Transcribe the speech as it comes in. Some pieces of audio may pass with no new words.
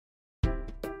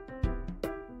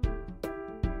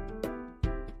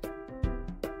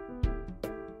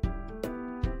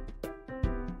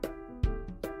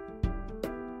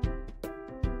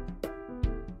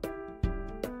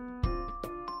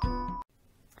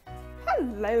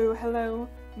Hello.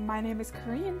 My name is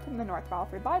Corinne from the North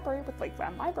Valford Library with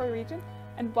Lakeland Library Region,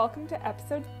 and welcome to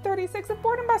episode 36 of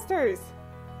Boredom Busters!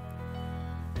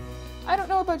 I don't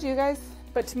know about you guys,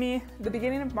 but to me, the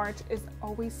beginning of March is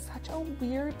always such a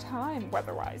weird time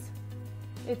weather-wise.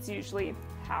 It's usually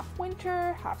half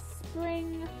winter, half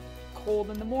spring,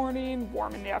 cold in the morning,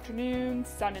 warm in the afternoon,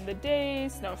 sun in the day,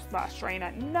 snow/rain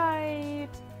at night.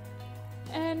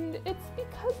 And it's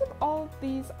because of all of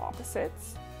these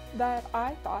opposites that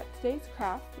I thought today's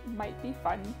craft might be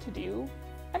fun to do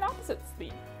an opposites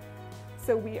theme.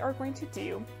 So we are going to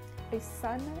do a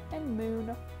sun and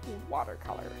moon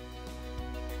watercolor.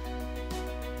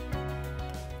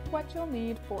 What you'll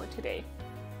need for today: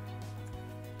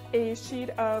 a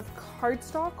sheet of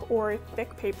cardstock or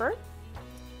thick paper,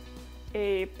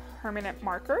 a permanent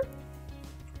marker,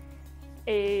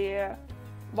 a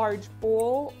large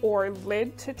bowl or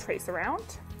lid to trace around,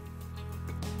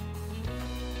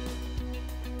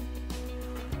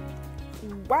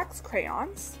 wax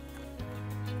crayons,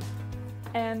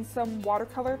 and some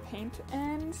watercolor paint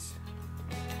and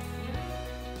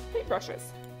paintbrushes.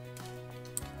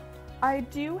 I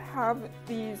do have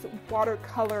these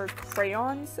watercolor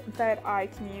crayons that I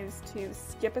can use to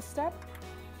skip a step,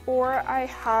 or I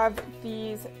have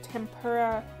these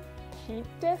tempera paint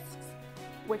discs,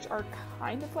 which are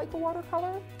kind of like a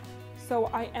watercolor. So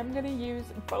I am going to use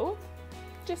both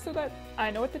just so that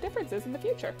I know what the difference is in the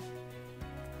future.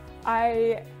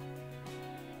 I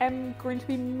am going to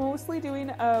be mostly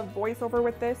doing a voiceover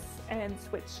with this and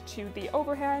switch to the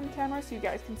overhand camera so you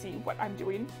guys can see what I'm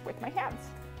doing with my hands.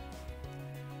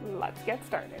 Let's get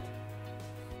started.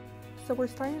 So we're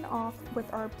starting off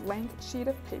with our blank sheet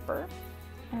of paper,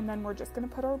 and then we're just going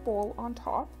to put our bowl on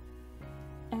top,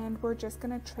 and we're just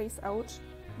going to trace out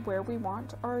where we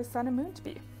want our sun and moon to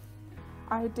be.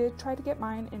 I did try to get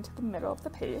mine into the middle of the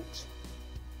page,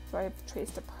 so I've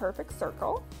traced a perfect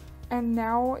circle. And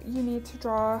now you need to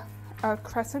draw a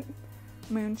crescent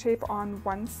moon shape on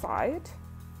one side,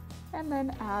 and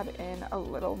then add in a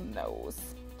little nose,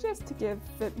 just to give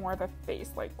it more of a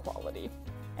face-like quality.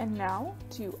 And now,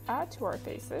 to add to our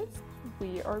faces,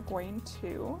 we are going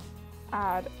to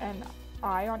add an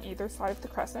eye on either side of the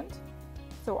crescent.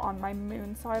 So on my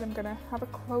moon side, I'm gonna have a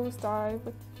closed eye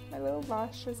with my little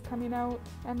lashes coming out,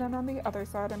 and then on the other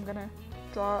side, I'm gonna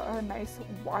draw a nice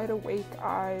wide awake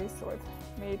eye. So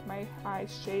I've made my eye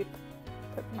shape,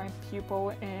 put my pupil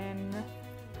in,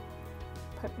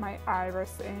 put my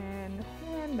iris in,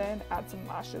 and then add some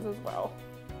lashes as well.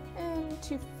 And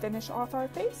to finish off our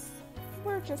face,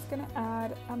 we're just gonna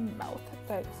add a mouth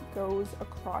that goes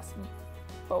across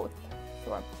both.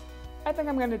 So I think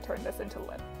I'm gonna turn this into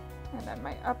lip. And then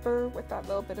my upper with that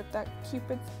little bit of that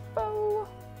Cupid's bow.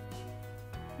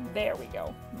 There we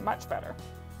go, much better.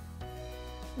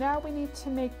 Now we need to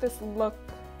make this look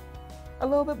a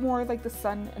little bit more like the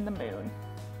sun and the moon.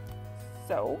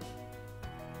 So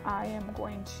I am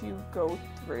going to go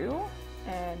through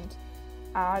and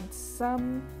add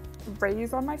some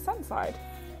rays on my sun side.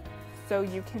 So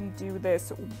you can do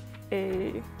this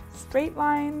a straight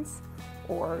lines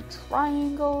or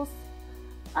triangles.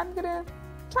 I'm gonna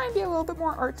try and be a little bit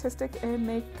more artistic and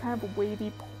make kind of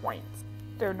wavy points.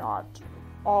 They're not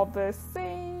all the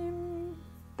same,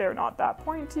 they're not that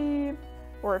pointy,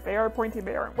 or if they are pointy,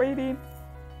 they aren't wavy,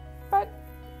 but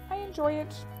I enjoy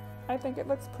it. I think it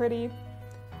looks pretty.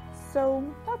 So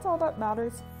that's all that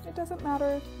matters. It doesn't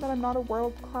matter that I'm not a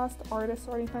world-class artist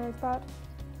or anything like that.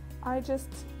 I just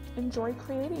enjoy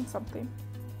creating something.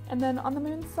 And then on the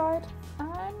moon side,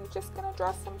 I'm just gonna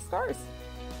draw some stars.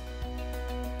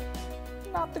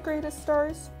 Not the greatest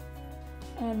stars.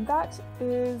 And that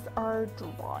is our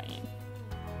drawing.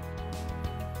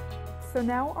 So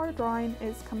now our drawing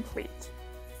is complete,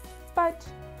 but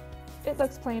it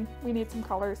looks plain. We need some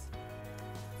colors.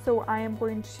 So I am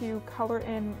going to color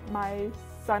in my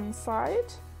sun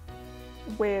side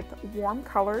with warm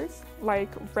colors like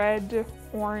red,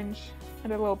 orange,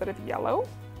 and a little bit of yellow.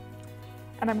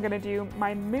 And I'm gonna do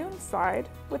my moon side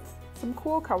with some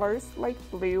cool colors like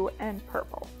blue and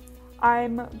purple.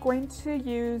 I'm going to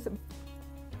use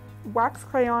wax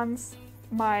crayons,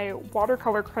 my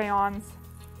watercolor crayons,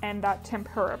 and that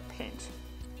tempera paint.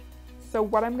 So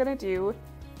what I'm gonna do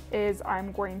is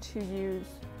I'm going to use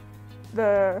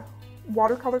the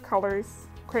watercolor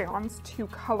crayons to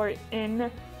color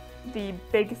in the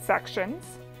big sections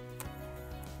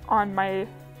on my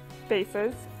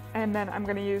faces, and then I'm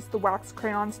gonna use the wax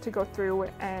crayons to go through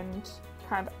and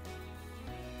kind of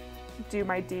do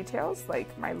my details,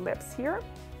 like my lips here.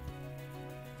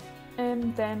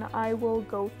 And then I will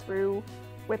go through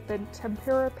with the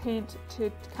tempera paint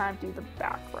to kind of do the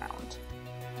background.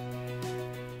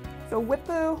 So with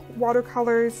the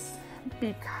watercolors,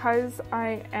 because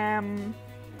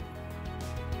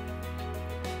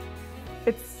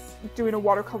it's doing a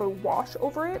watercolor wash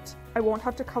over it, I won't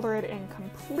have to color it in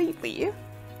completely.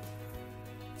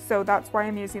 So that's why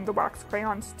I'm using the wax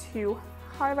crayons to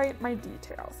highlight my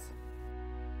details.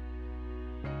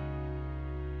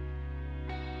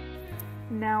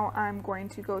 Now I'm going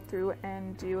to go through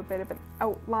and do a bit of an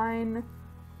outline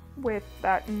with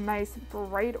that nice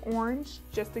bright orange,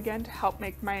 just again to help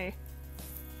make my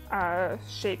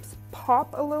shapes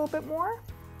pop a little bit more.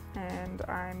 And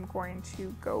I'm going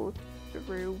to go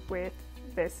through with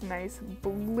this nice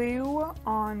blue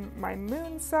on my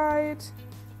moon side,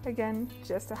 again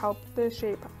just to help the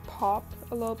shape pop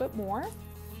a little bit more.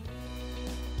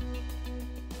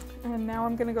 And now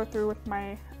I'm going to go through with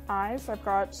my eyes. I've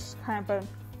got kind of an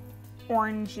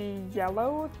orangey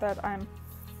yellow that I'm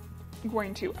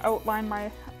going to outline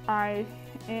my eye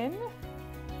in.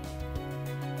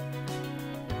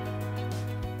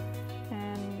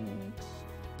 And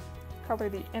color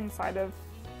the inside of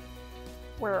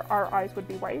where our eyes would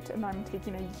be white, and I'm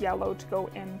taking a yellow to go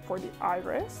in for the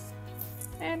iris.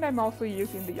 And I'm also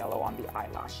using the yellow on the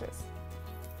eyelashes.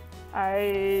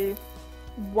 I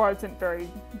wasn't very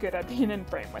good at being in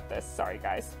frame with this, sorry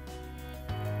guys.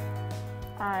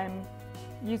 I'm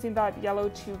using that yellow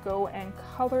to go and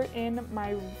color in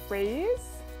my rays.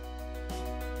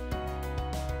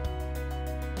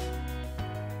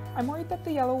 I'm worried that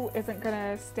the yellow isn't going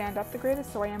to stand up the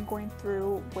greatest, so I am going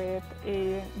through with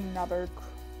another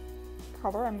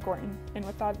color. I'm going in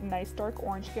with that nice dark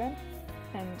orange again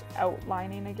and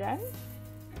outlining again.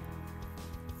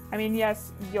 I mean,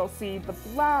 yes, you'll see the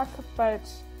black, but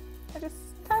I just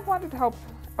kind of wanted to help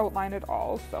outline it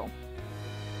all, so.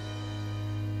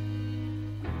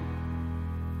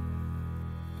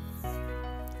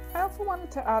 I also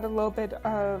wanted to add a little bit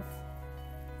of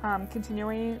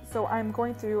continuing, so I'm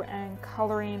going through and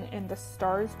coloring in the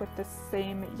stars with the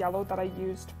same yellow that I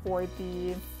used for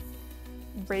the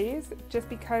rays, just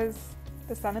because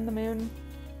the sun and the moon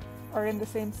are in the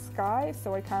same sky,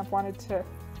 so I kind of wanted to,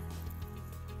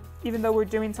 even though we're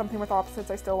doing something with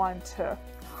opposites, I still wanted to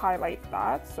highlight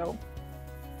that, so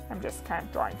I'm just kind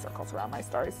of drawing circles around my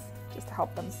stars just to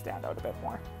help them stand out a bit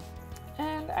more.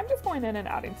 And I'm just going in and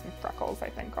adding some freckles, I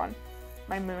think, on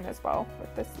my moon as well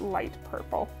with this light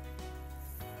purple.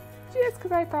 Just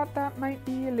because I thought that might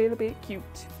be a little bit cute.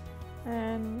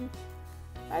 And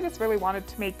I just really wanted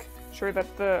to make sure that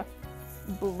the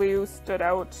blue stood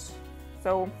out.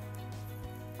 So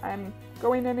I'm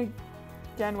going in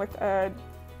again with a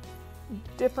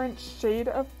different shade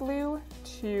of blue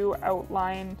to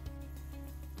outline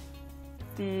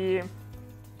the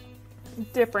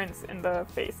difference in the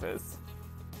faces.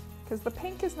 Because the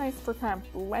pink is nice for kind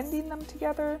of blending them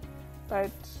together, but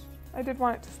I did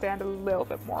want it to stand a little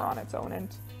bit more on its own,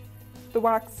 and the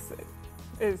wax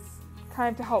is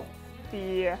kind of to help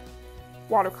the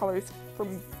watercolors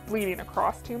from bleeding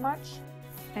across too much.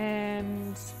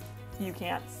 And you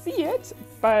can't see it,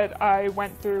 but I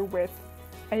went through with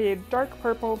a dark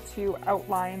purple to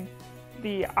outline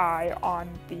the eye on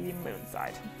the moon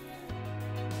side.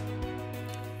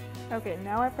 Okay,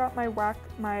 now I've got my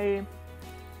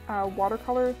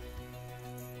watercolor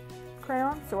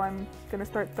crayon, so I'm gonna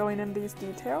start filling in these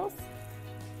details.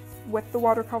 With the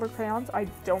watercolor crayons, I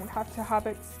don't have to have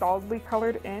it solidly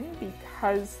colored in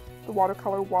because the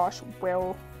watercolor wash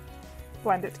will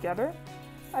blend it together.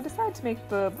 I decided to make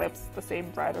the lips the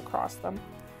same red across them.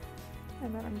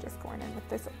 And then I'm just going in with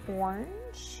this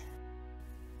orange.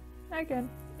 Again,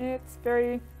 it's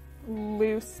very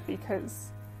loose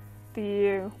because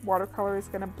the watercolor is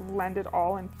going to blend it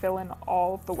all and fill in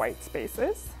all of the white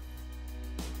spaces.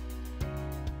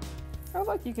 Oh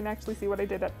look, you can actually see what I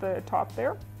did at the top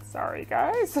there. Sorry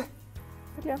guys.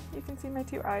 But yeah, you can see my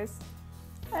two eyes.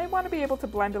 I want to be able to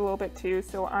blend a little bit too,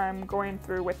 so I'm going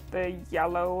through with the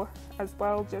yellow as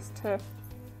well, just to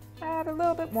add a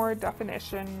little bit more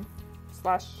definition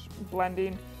 /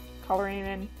 blending, coloring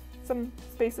in some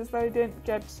spaces that I didn't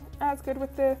get as good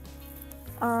with the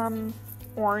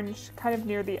orange, kind of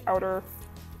near the outer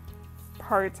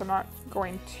parts. I'm not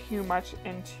going too much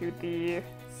into the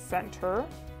center.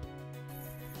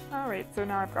 Alright, so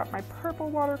now I've got my purple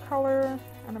watercolor,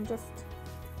 and I'm just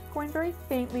going very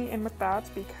faintly in with that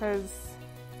because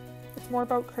it's more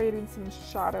about creating some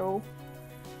shadow.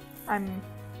 And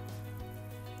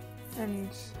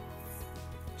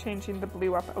changing the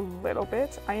blue up a little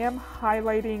bit. I am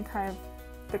highlighting kind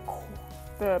of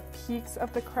the peaks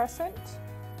of the crescent,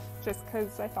 just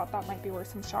because I thought that might be where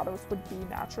some shadows would be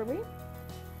naturally.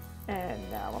 And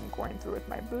now I'm going through with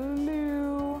my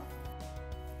blue.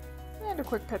 And a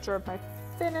quick picture of my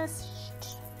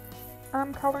finished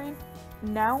coloring.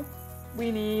 Now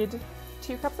we need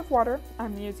 2 cups of water.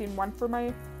 I'm using 1 for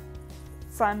my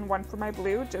sun, 1 for my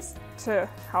blue, just to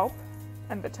help,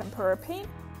 and the tempera paint,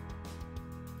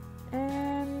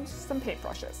 and some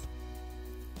paintbrushes.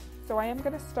 So I am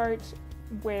going to start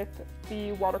with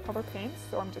the watercolor paints.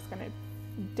 So I'm just going to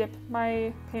dip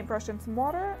my paintbrush in some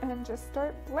water and just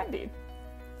start blending.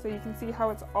 So you can see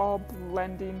how it's all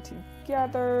blending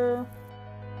together.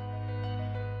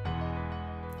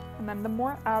 And then the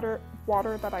more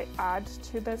water that I add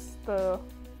to this, the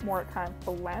more it kind of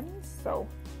blends. So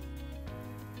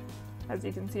as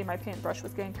you can see, my paintbrush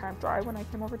was getting kind of dry when I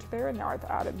came over to there, and now I've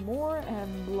added more,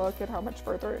 and look at how much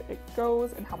further it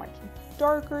goes and how much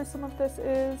darker some of this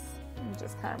is. I'm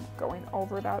just kind of going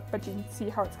over that, but you can see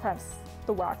how it's kind of,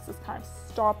 the wax is kind of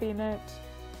stopping it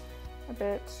a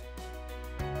bit.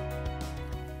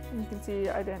 And you can see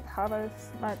I didn't have as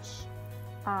much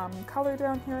color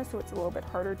down here, so it's a little bit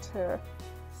harder to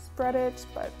spread it,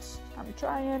 but I'm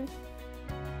trying.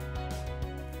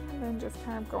 And then just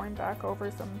kind of going back over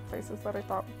some places that I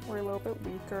thought were a little bit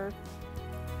weaker.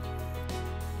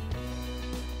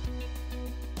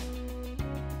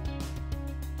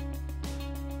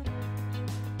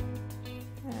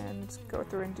 And go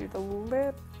through and do the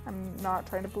lip. I'm not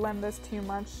trying to blend this too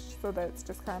much so that it's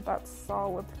just kind of that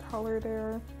solid color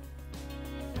there.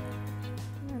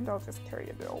 And I'll just carry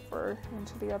it over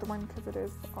into the other one because it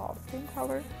is all the same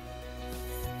color.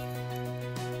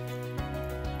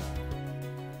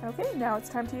 Okay, now it's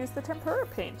time to use the tempera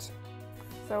paint.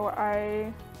 So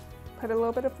I put a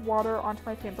little bit of water onto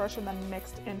my paintbrush and then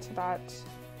mixed into that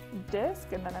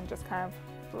disc, and then I'm just kind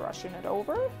of brushing it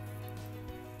over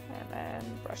and then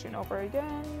brushing over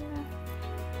again.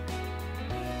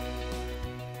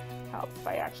 Helps if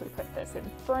I actually put this in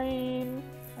frame.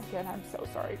 Again, I'm so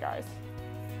sorry guys.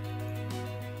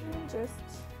 And just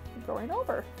going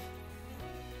over.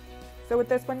 So with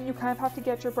this one, you kind of have to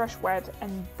get your brush wet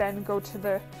and then go to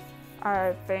the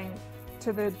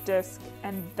to the disc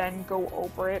and then go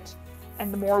over it.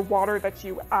 And the more water that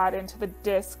you add into the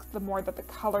disc, the more that the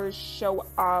colors show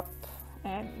up.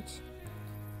 And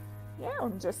yeah,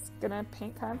 I'm just gonna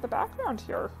paint kind of the background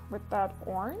here with that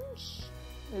orange.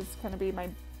 Is gonna be my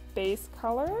base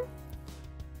color.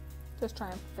 Just try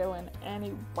and fill in any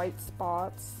white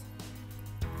spots.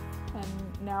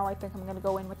 And now I think I'm gonna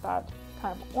go in with that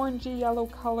kind of orangey yellow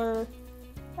color.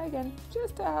 Again,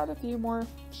 just to add a few more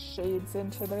shades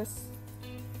into this.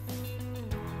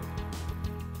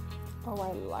 Oh,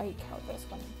 I like how this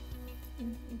one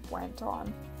went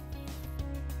on.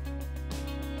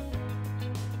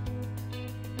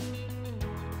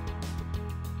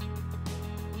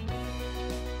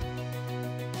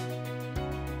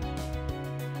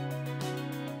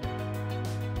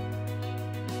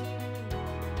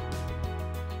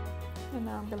 And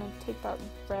now I'm going to take that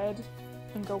red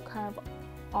and go kind of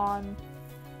on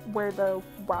where the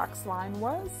wax line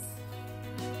was.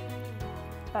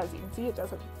 As you can see, it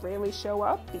doesn't really show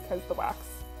up because the wax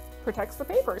protects the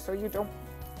paper, so you don't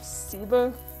see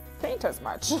the paint as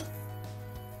much.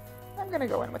 I'm going to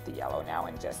go in with the yellow now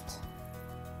and just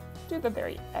do the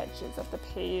very edges of the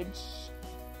page.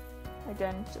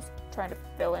 Again, just trying to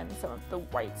fill in some of the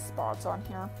white spots on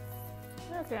here.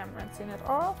 Okay, I'm rinsing it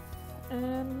off.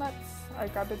 And I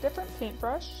got a different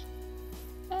paintbrush,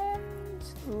 and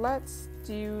let's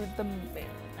do the moon.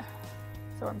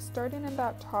 So I'm starting in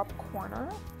that top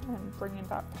corner and bringing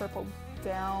that purple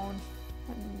down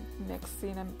and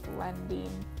mixing and blending.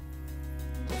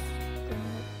 Just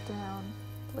bringing it down,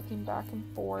 flicking back and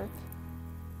forth.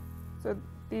 So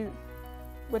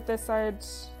with this side,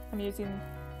 I'm using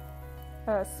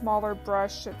a smaller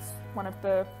brush. It's one of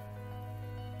the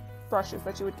brushes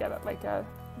that you would get at like a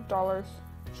Dollar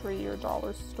Tree or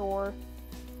dollar store.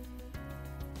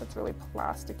 It's really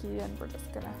plasticky, and we're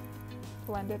just gonna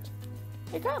blend it.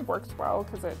 It kind of works well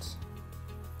because it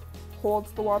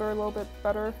holds the water a little bit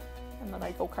better, and then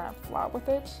I go kind of flat with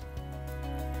it.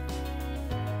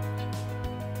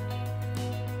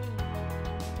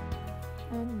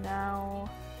 And now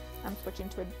I'm switching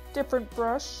to a different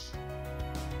brush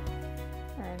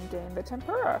and getting the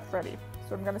tempera ready.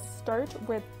 So I'm gonna start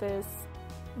with this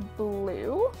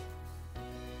blue,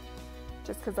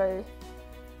 just because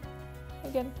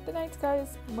again, the night sky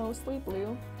is mostly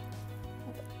blue.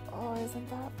 Oh, isn't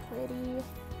that pretty?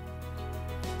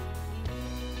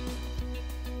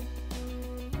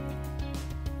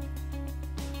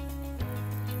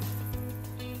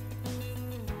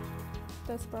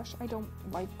 This brush I don't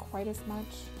like quite as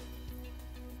much.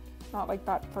 Not like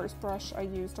that first brush I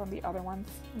used on the other ones.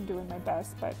 I'm doing my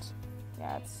best, but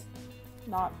yeah, it's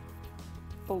not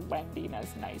blending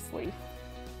as nicely.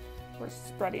 or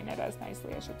spreading it as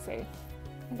nicely, I should say.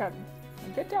 I got a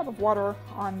good dab of water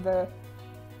on the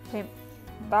paint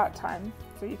that time,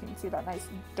 so you can see that nice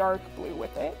dark blue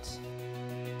with it.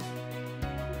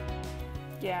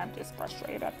 Yeah, I'm just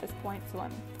frustrated at this point, so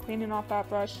I'm cleaning off that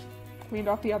brush, cleaned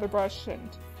off the other brush, and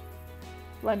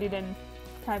blending in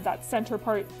kind of that center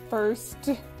part first.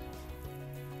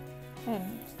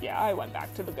 And yeah, I went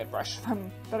back to the good brush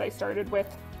that I started with.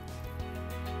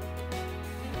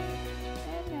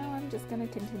 And now I'm just going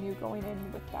to continue going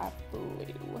in with that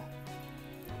blue.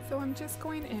 So I'm just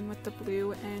going in with the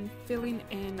blue and filling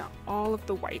in all of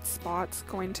the white spots,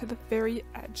 going to the very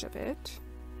edge of it.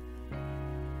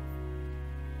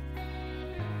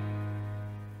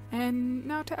 And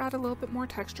now to add a little bit more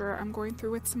texture, I'm going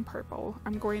through with some purple.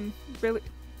 I'm going really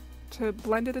to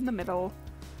blend it in the middle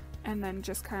and then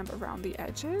just kind of around the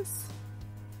edges.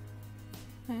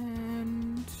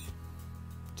 And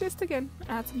just again,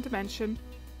 add some dimension.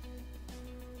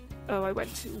 Oh, I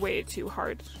went way too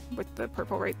hard with the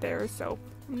purple right there, so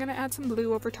I'm gonna add some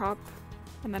blue over top,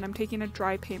 and then I'm taking a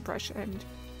dry paintbrush and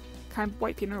kind of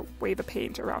wiping away the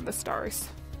paint around the stars.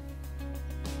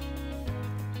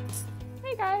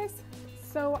 Hey guys!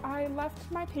 So I left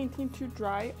my painting to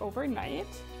dry overnight,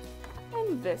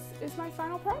 and this is my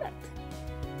final product.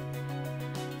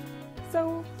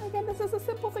 So again, this is a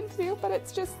simple thing to do, but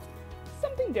it's just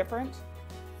something different.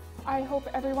 I hope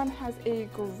everyone has a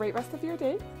great rest of your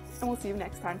day, and we'll see you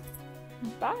next time.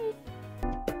 Bye!